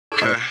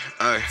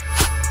Ay.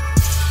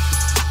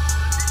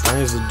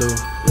 Things to do,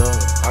 yeah.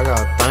 I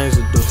got things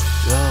to do,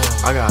 yeah.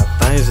 I got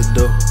things to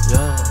do,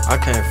 yeah. I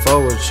can't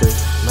fuck with you,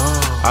 no.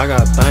 I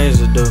got things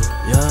to do,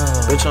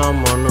 yeah. Bitch,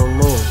 I'm on the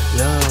move,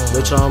 yeah.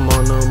 Bitch, I'm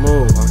on the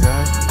move,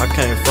 okay. I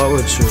can't fuck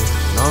with you,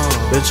 no.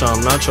 Bitch,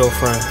 I'm not your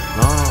friend,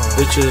 no.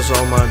 Bitches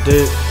on my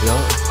dick,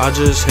 yeah. I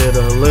just hit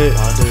a lick,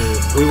 I did.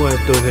 We went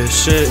through his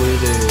shit, we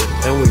did.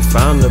 And we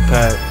found the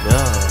pack,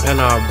 yeah.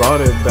 And I brought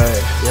it back,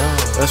 yeah.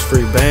 That's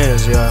free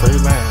bands, yeah. Free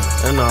bands.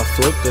 And I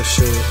flip the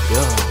shit,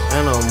 yeah.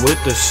 And I'm with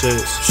the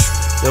shit.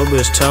 Yo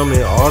bitch tell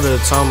me all the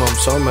time I'm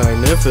so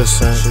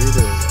magnificent. She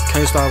did.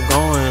 Can't stop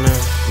going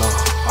in, no.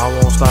 I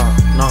won't stop,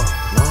 no.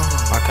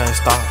 I can't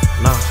stop,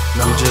 no.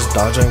 We just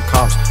dodging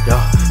cops,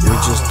 yeah. We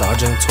just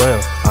dodging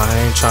 12. I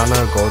ain't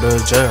tryna go to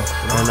jail.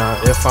 And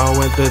if I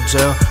went to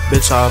jail,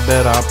 bitch, I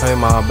bet I pay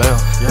my bail.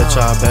 Bitch,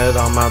 I bet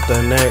I'm out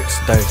the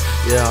next day.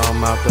 Yeah,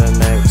 I'm out the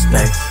next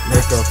day.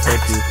 What the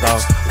fuck you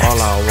thought? All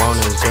I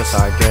want is just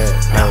I get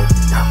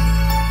paid.